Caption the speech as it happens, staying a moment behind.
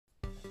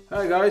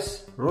Hi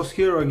guys, Ross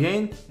here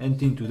again,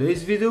 and in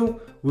today's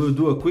video we'll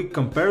do a quick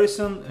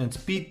comparison and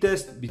speed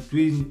test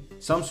between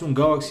Samsung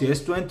Galaxy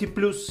S20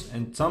 Plus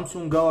and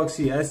Samsung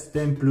Galaxy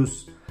S10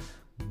 Plus.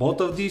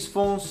 Both of these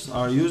phones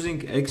are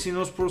using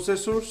Exynos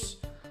processors.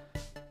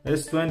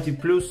 S20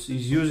 Plus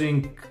is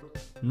using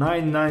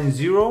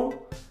 990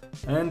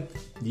 and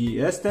the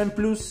S10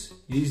 Plus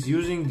is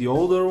using the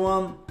older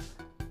one,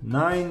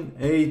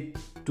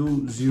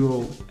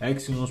 9820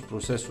 Exynos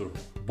processor.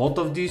 Both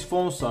of these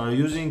phones are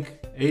using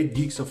 8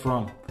 gigs of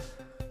RAM.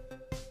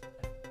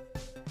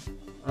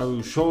 I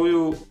will show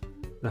you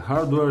the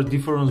hardware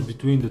difference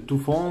between the two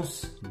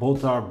phones.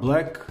 Both are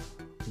black,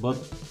 but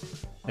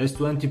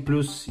S20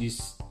 Plus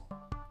is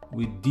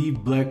with deep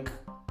black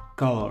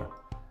color.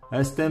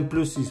 S10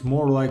 Plus is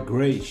more like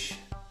grayish.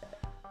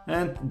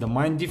 And the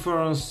main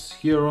difference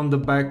here on the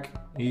back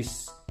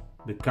is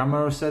the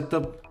camera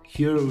setup.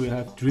 Here we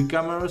have 3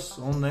 cameras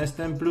on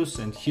S10 Plus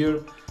and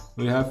here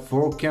we have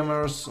 4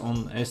 cameras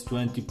on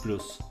S20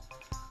 Plus.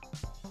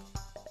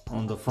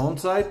 On the front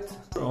side,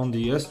 on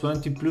the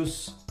S20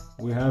 Plus,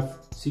 we have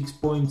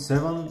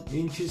 6.7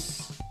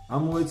 inches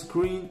AMOLED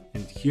screen,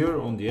 and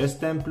here on the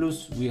S10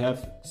 Plus we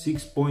have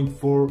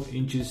 6.4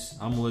 inches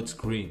AMOLED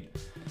screen.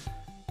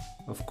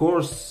 Of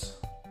course,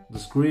 the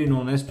screen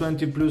on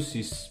S20 Plus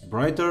is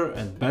brighter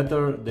and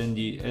better than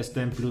the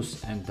S10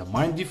 Plus, and the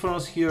main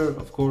difference here,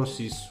 of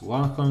course, is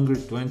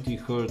 120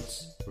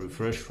 Hz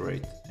refresh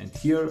rate, and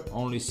here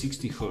only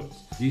 60 Hz.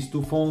 These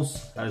two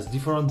phones has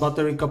different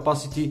battery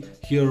capacity.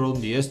 Here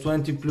on the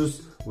S20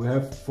 Plus we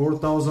have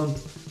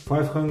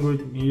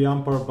 4500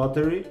 mAh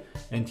battery,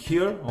 and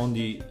here on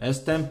the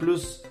S10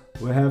 Plus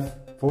we have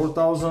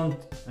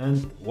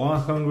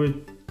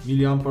 4100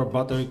 mAh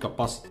battery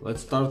capacity.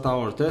 Let's start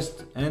our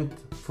test, and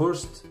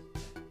first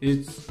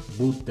it's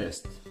boot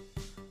test.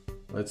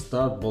 Let's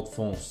start both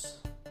phones.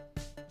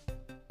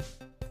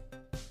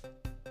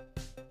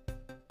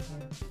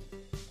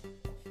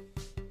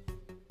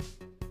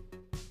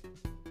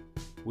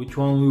 Which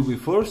one will be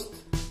first?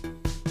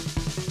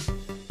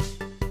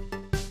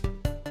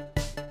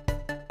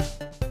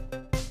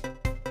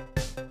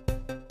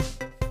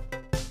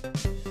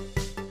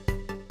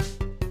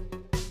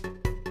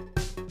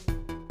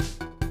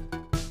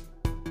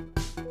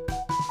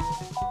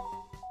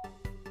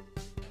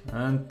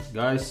 And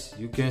guys,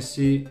 you can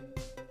see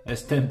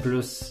S10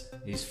 Plus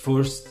is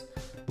first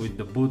with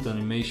the boot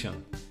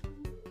animation.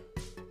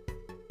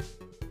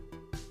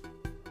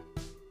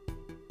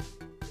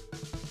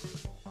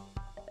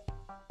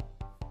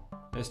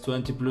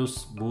 S20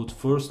 Plus boot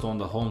first on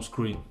the home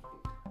screen.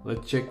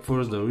 Let's check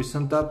first the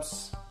recent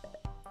apps.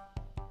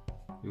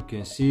 You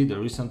can see the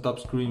recent app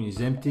screen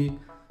is empty.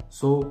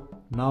 So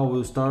now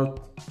we'll start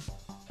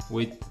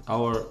with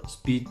our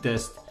speed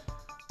test.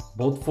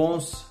 Both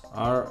phones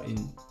are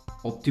in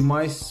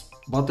optimized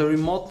battery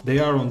mode. They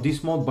are on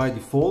this mode by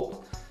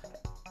default.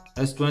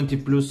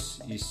 S20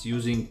 Plus is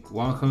using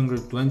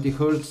 120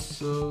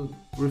 Hz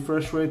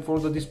refresh rate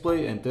for the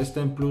display, and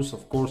S10 Plus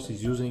of course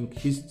is using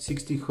his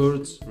 60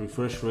 Hz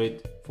refresh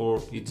rate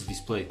for its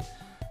display.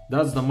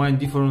 That's the main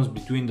difference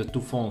between the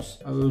two phones.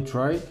 I will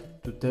try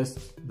to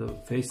test the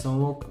face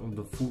unlock of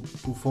the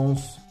two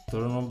phones.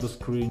 Turn off the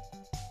screen.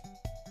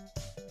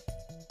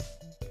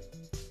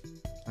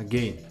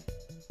 Again.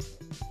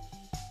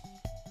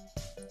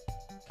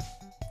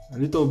 A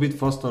little bit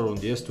faster on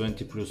the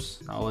S20 Plus.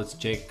 Now let's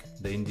check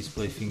the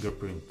in-display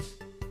fingerprint.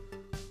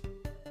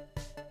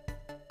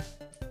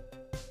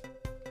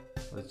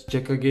 Let's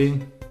check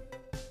again.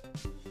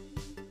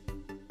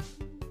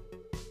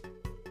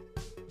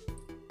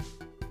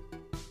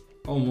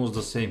 Almost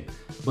the same,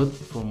 but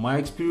from my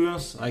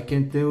experience I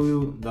can tell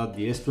you that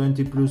the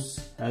S20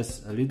 Plus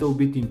has a little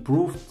bit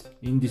improved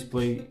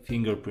in-display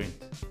fingerprint.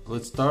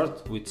 Let's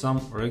start with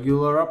some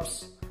regular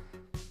apps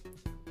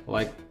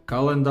like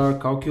calendar,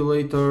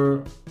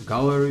 calculator,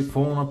 gallery,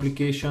 phone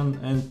application,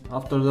 and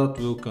after that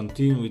we'll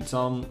continue with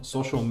some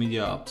social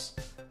media apps.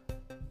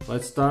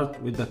 Let's start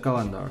with the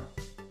calendar.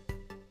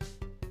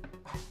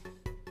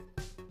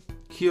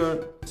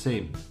 Here,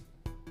 same.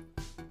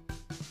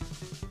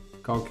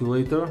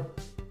 Calculator,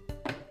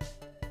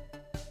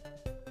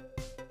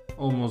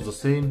 almost the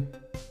same.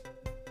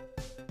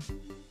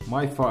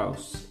 My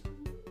files,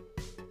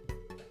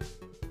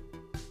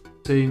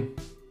 same.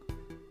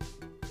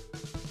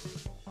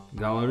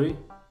 Gallery,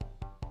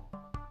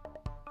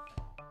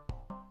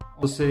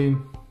 the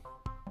same.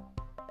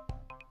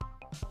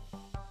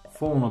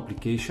 Phone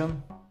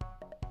application,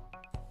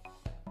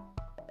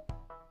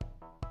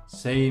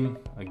 same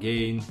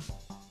again.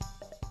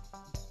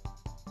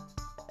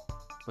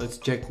 Let's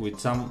check with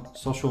some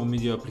social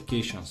media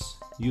applications.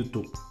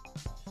 YouTube,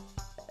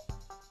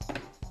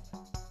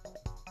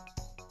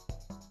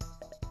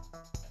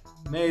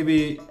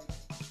 maybe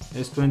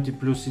S20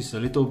 Plus is a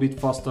little bit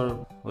faster.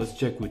 Let's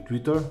check with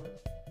Twitter.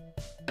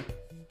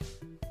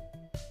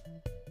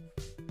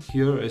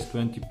 Here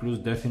S20 Plus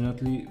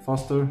definitely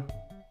faster.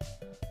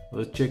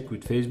 Let's check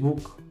with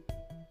Facebook.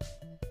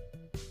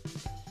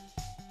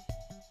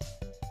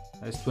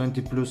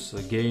 S20 Plus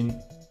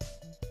again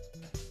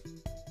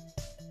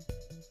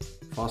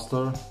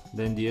faster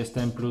than the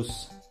S10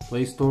 Plus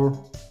Play Store.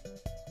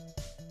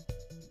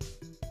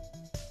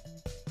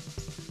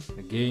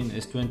 Again,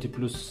 S20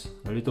 Plus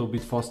a little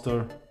bit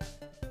faster.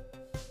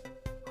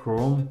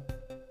 Chrome.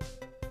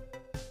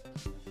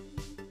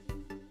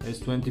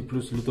 S20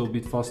 Plus a little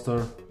bit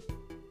faster.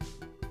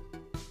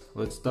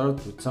 Let's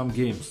start with some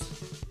games.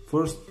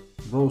 First,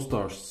 Brawl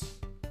Stars.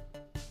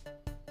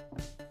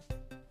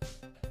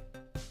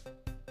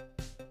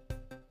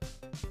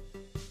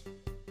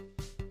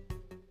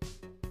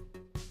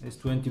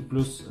 S20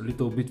 Plus a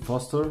little bit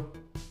faster.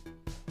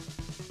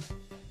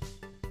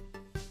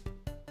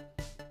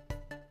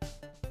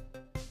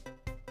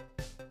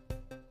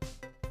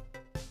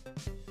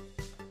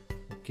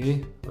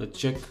 Okay, let's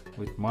check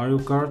with Mario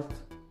Kart.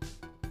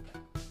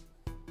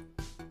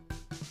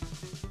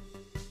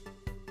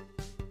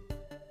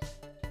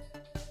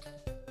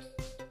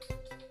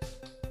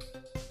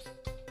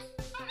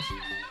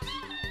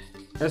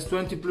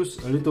 S20 Plus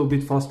a little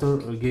bit faster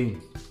again.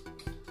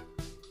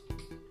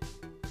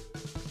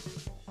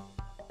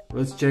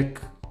 Let's check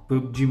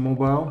PUBG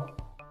Mobile.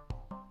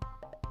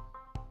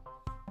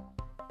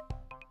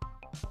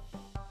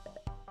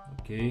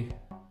 Okay,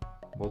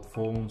 both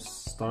phones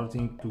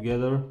starting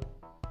together.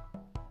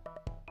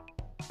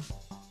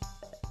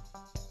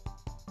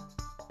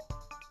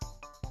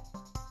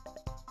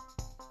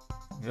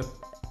 Yep,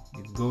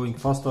 it's going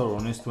faster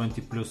on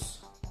S20 Plus.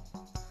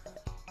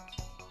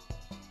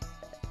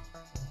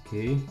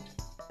 Okay,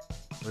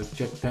 let's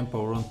check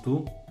Temple Run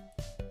 2.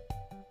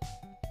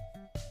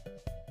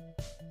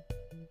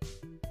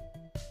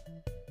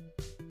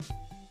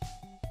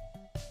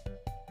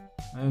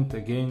 And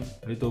again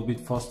a little bit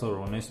faster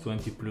on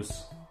S20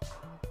 Plus.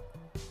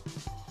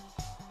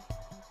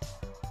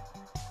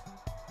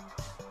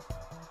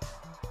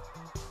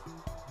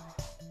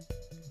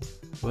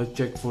 Let's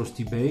check First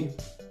eBay.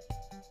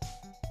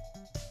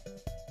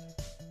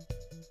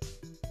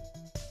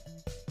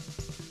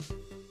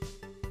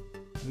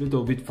 A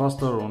little bit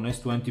faster on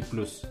S20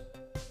 Plus.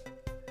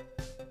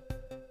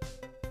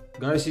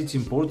 Guys, it's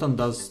important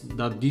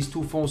that these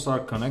two phones are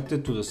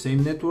connected to the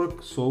same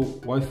network, so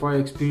Wi-Fi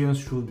experience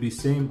should be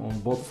same on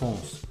both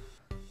phones.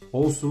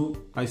 Also,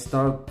 I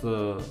start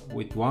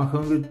with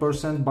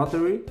 100%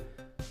 battery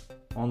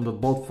on the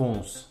both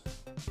phones.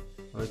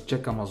 Let's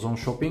check Amazon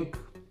shopping.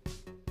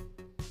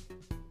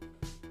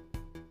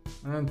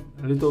 And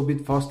a little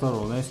bit faster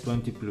on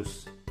S20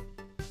 Plus.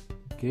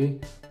 Okay,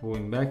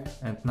 going back,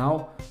 and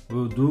now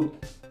we'll do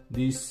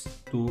these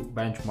two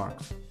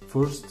benchmarks.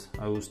 First,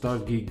 I will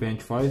start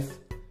Geekbench 5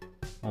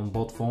 on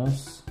both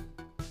phones.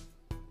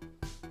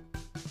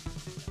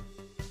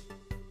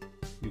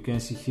 You can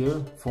see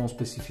here phone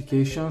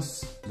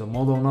specifications. The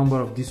model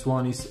number of this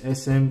one is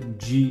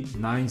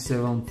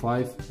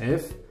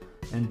SMG975F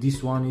and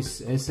this one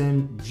is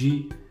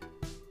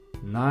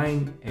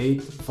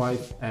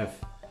SMG985F.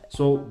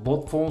 So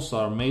both phones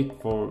are made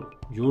for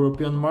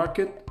European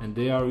market and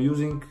they are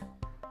using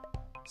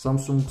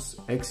Samsung's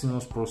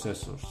Exynos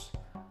processors.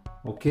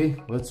 Okay,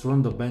 let's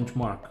run the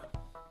benchmark.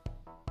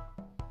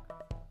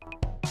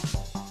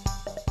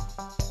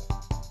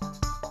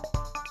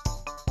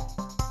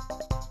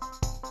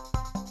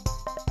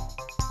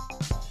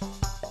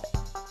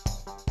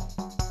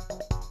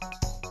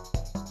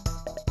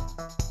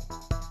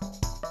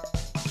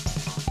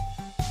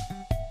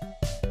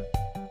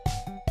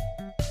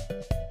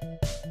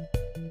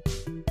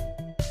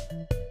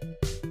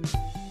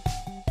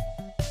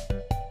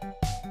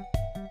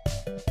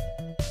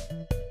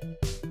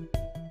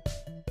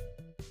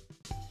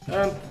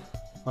 And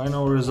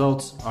final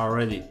results are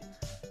ready.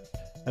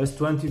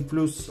 S20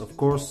 Plus, of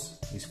course,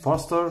 is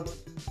faster.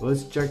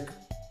 Let's check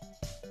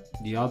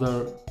the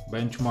other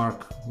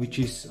benchmark, which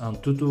is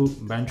Antutu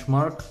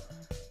benchmark.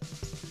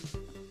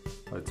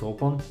 Let's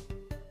open.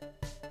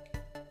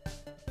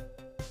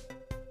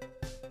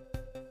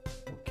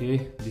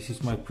 Okay, this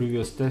is my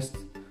previous test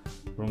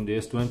from the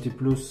S20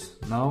 Plus.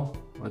 Now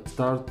let's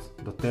start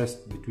the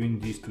test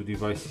between these two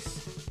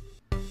devices.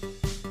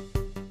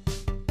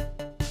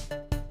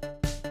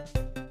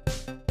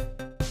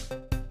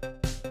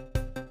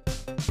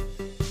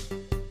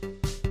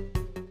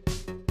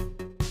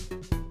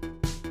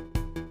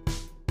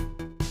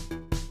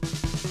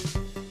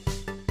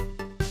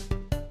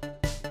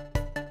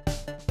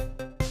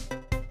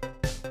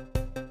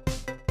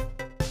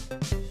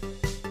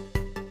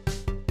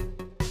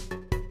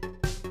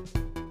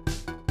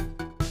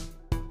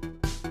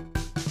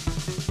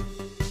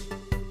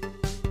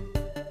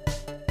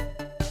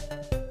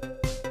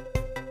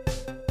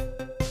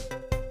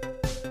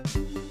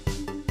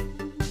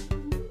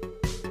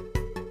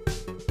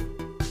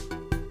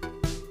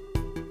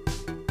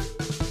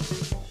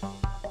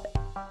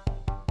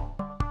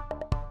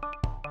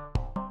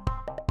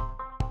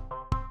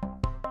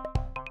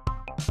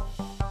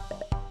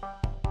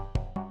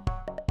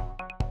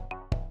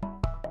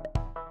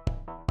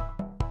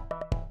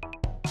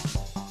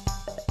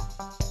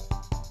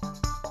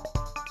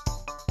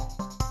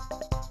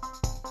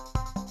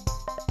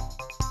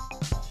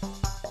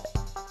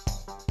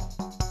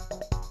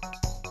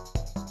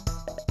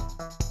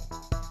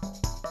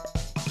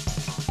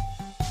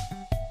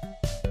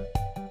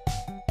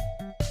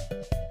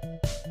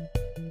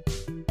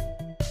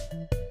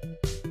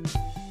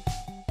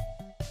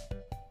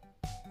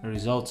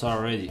 results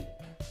are ready.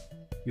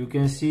 You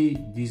can see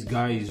this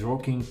guy is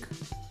rocking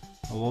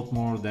a lot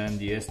more than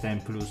the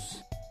S10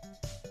 Plus.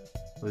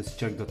 Let's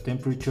check the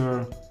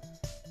temperature.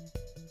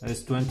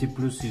 S20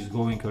 Plus is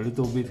going a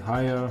little bit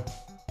higher,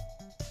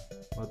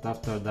 but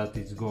after that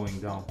it's going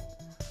down.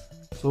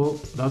 So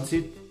that's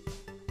it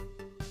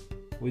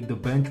with the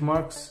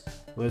benchmarks.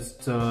 Let's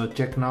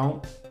check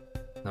now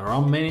the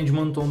RAM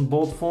management on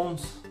both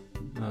phones.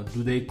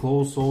 Do they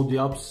close all the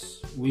apps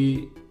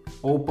we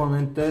open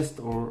and test,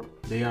 or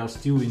they are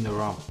still in the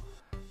RAM?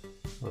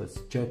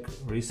 Let's check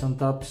recent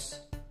apps,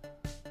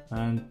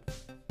 and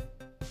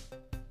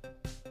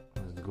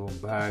let's go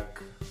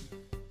back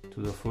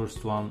to the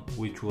first one,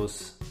 which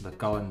was the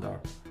calendar.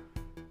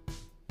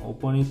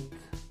 Open it.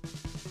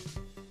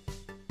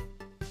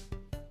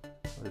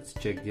 Let's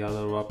check the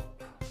other app,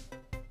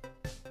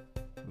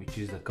 which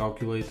is the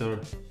calculator,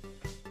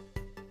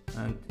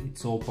 and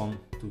it's open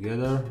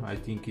together. I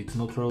think it's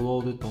not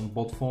reloaded on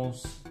both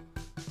phones.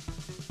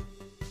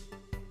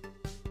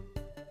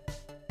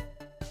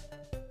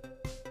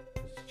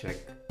 Let's check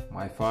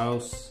my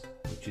files,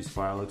 which is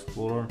File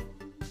Explorer.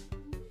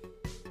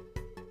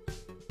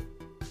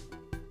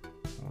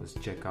 Let's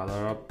check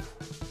other app,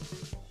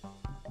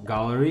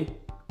 Gallery.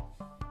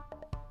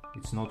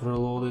 It's not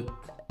reloaded.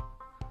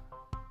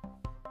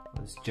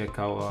 Let's check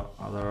our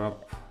other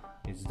app.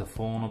 It's the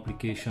phone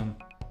application.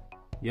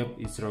 Yep,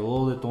 it's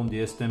reloaded on the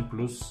S10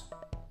 Plus.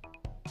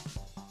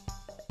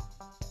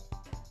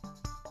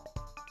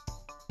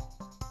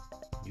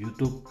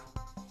 YouTube.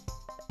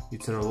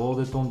 It's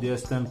reloaded on the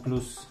S10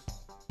 Plus.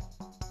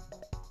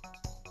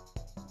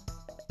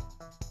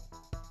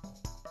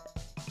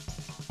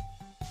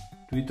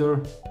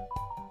 Twitter.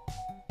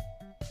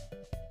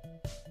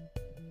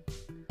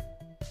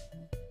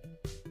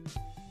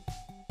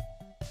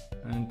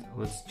 And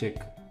let's check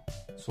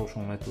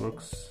social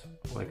networks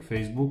like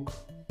Facebook.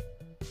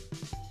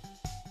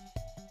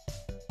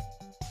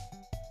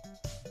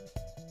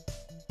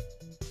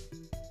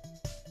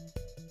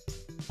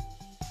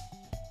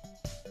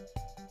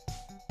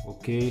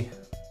 Okay,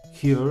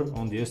 here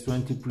on the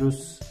S20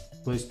 Plus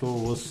Play Store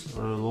was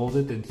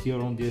reloaded, and here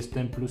on the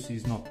S10 Plus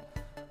is not.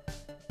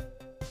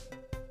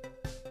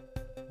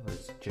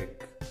 Let's check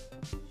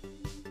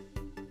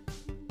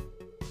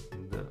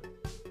the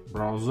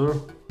browser.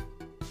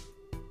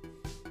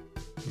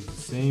 It's the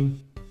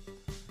same.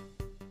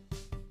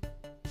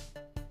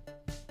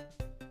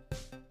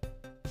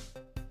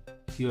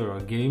 Here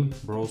a game,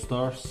 Brawl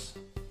Stars.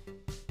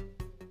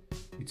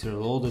 It's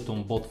reloaded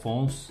on both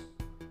phones.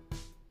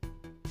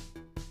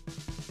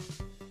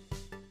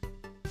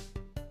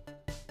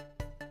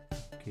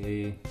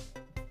 Okay.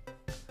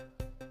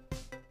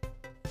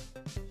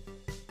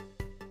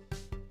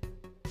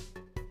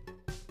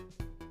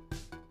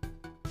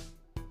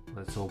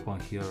 Let's open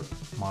here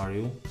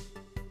Mario.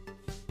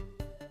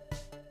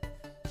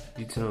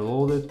 It's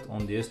reloaded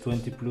on the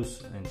S20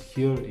 Plus, and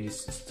here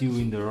is still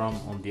in the RAM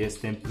on the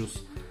S10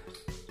 Plus,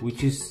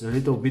 which is a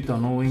little bit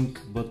annoying,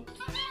 but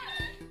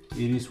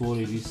it is what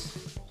it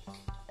is.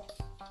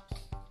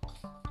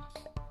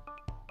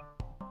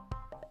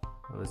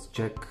 Let's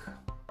check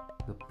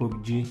the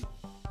PUBG.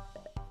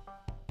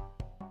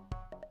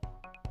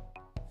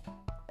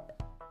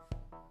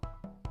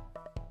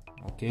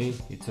 Okay,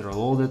 it's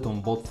reloaded on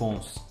both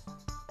phones.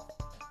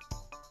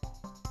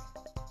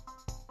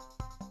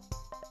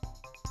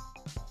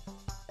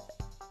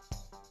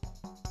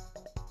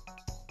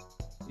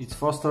 It's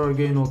faster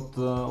again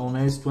on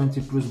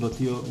S20 Plus, but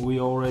we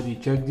already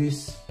checked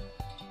this.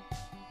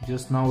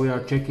 Just now we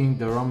are checking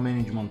the RAM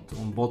management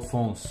on both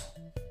phones.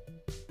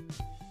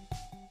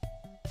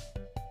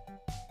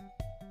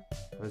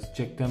 Let's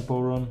check Tempo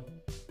Run.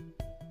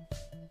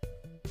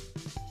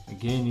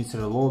 Again, it's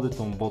reloaded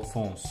on both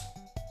phones.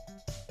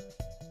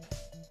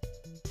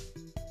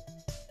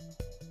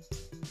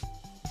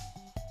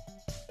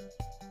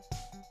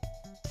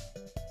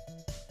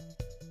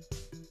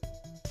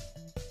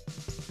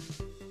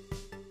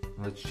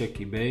 Let's check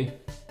eBay.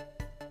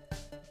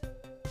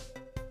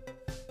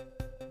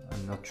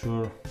 I'm not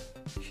sure.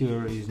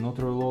 Here is not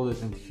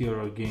reloaded, and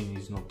here again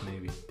is not,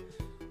 maybe.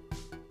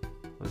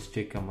 Let's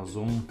check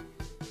Amazon.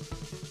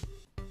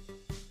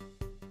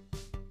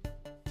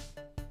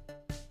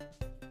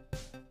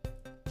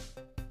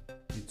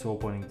 It's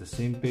opening the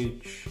same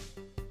page.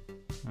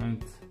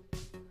 And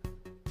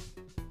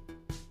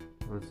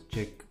let's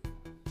check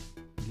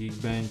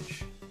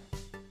Geekbench.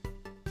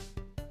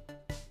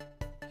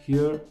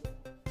 Here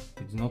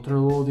it's not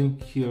reloading,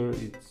 here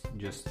it's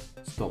just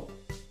stopped.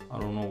 I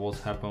don't know what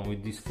happened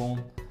with this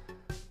phone.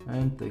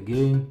 And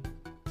again,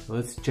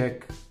 let's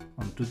check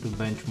Antutu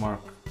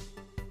benchmark.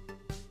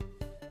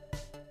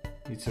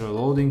 It's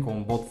reloading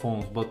on both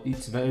phones, but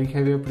it's very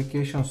heavy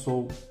application,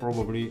 so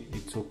probably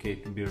it's okay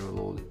to be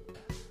reloaded.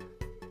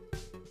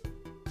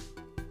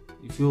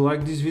 If you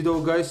like this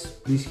video, guys,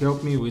 please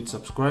help me with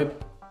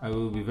subscribe. I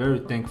will be very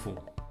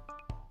thankful.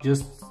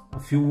 Just a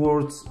few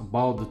words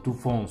about the two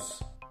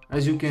phones.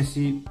 As you can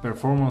see,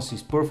 performance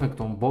is perfect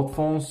on both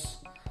phones.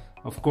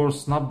 Of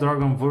course,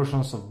 Snapdragon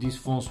versions of these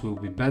phones will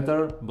be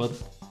better, but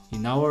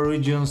in our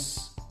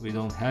regions we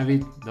don't have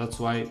it, that's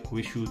why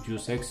we should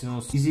use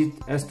Exynos. Is it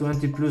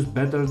S20 Plus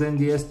better than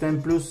the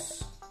S10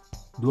 Plus?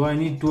 Do I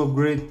need to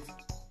upgrade?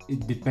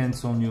 It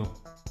depends on you.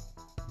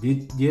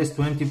 Did the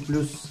S20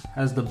 Plus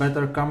has the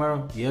better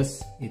camera?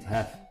 Yes, it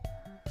has.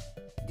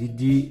 Did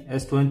the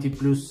S20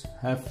 Plus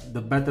have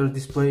the better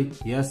display?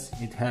 Yes,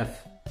 it has.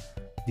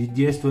 Did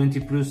the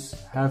S20 Plus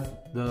have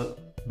the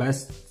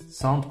best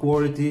sound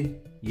quality?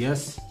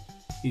 Yes,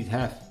 it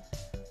has.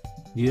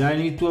 Did I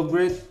need to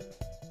upgrade?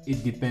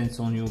 It depends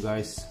on you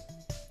guys.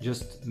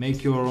 Just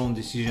make your own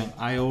decision.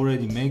 I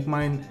already make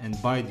mine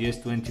and buy the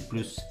S20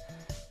 Plus.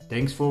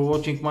 Thanks for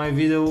watching my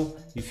video.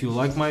 If you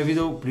like my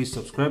video, please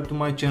subscribe to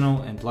my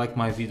channel and like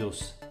my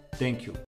videos. Thank you.